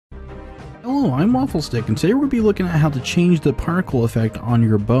Hello, I'm Waffle Stick, and today we're going to be looking at how to change the particle effect on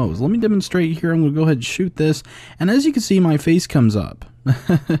your bows. Let me demonstrate here. I'm going to go ahead and shoot this, and as you can see, my face comes up,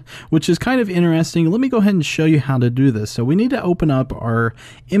 which is kind of interesting. Let me go ahead and show you how to do this. So we need to open up our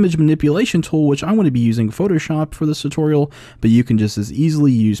image manipulation tool, which I'm going to be using Photoshop for this tutorial, but you can just as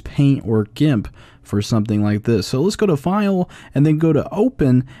easily use Paint or GIMP for something like this. So let's go to File and then go to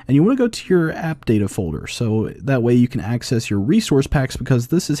Open, and you want to go to your App Data folder, so that way you can access your resource packs, because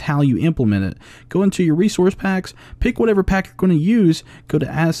this is how you implement it. Go into your resource packs, pick whatever pack you're going to use, go to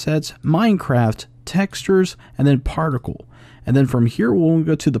Assets, Minecraft, Textures, and then Particle. And then from here, we'll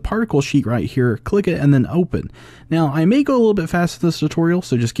go to the particle sheet right here, click it, and then open. Now, I may go a little bit fast in this tutorial,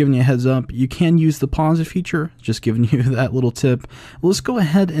 so just giving you a heads up. You can use the pause feature, just giving you that little tip. Let's go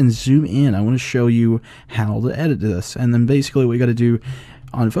ahead and zoom in. I want to show you how to edit this. And then basically what you got to do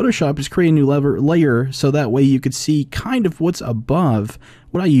on Photoshop is create a new layer, so that way you could see kind of what's above.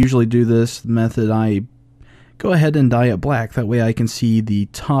 What I usually do this method, I go ahead and dye it black. That way I can see the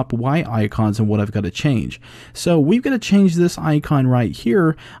top Y icons and what I've got to change. So we've got to change this icon right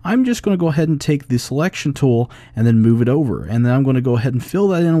here. I'm just going to go ahead and take the selection tool and then move it over. And then I'm going to go ahead and fill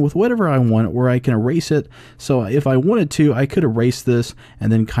that in with whatever I want, where I can erase it. So if I wanted to, I could erase this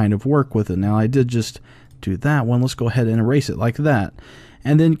and then kind of work with it. Now I did just do that one. Let's go ahead and erase it like that.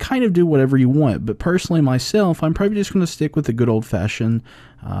 And then kind of do whatever you want. But personally myself, I'm probably just going to stick with the good old-fashioned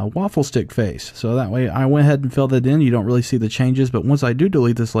waffle stick face. So that way I went ahead and filled that in. You don't really see the changes, but once I do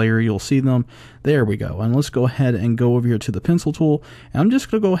delete this layer, you'll see them. There we go. And let's go ahead and go over here to the pencil tool. And I'm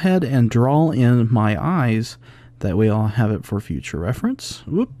just going to go ahead and draw in my eyes. That way I'll have it for future reference.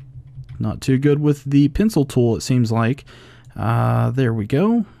 Whoop. Not too good with the pencil tool, it seems like. There we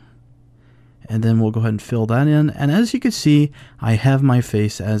go. And then we'll go ahead and fill that in. And as you can see, I have my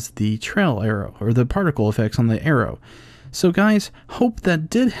face as the trail arrow, or the particle effects on the arrow. So guys, hope that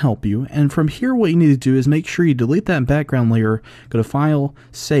did help you. And from here, what you need to do is make sure you delete that background layer, go to File,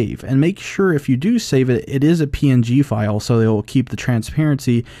 Save, and make sure if you do save it, it is a PNG file, so it will keep the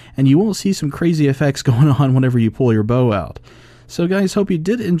transparency, and you won't see some crazy effects going on whenever you pull your bow out. So guys, hope you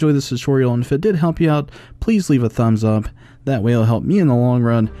did enjoy this tutorial, and if it did help you out, please leave a thumbs up. That way it'll help me in the long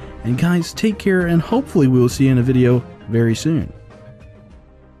run. And guys, take care, and hopefully we will see you in a video very soon.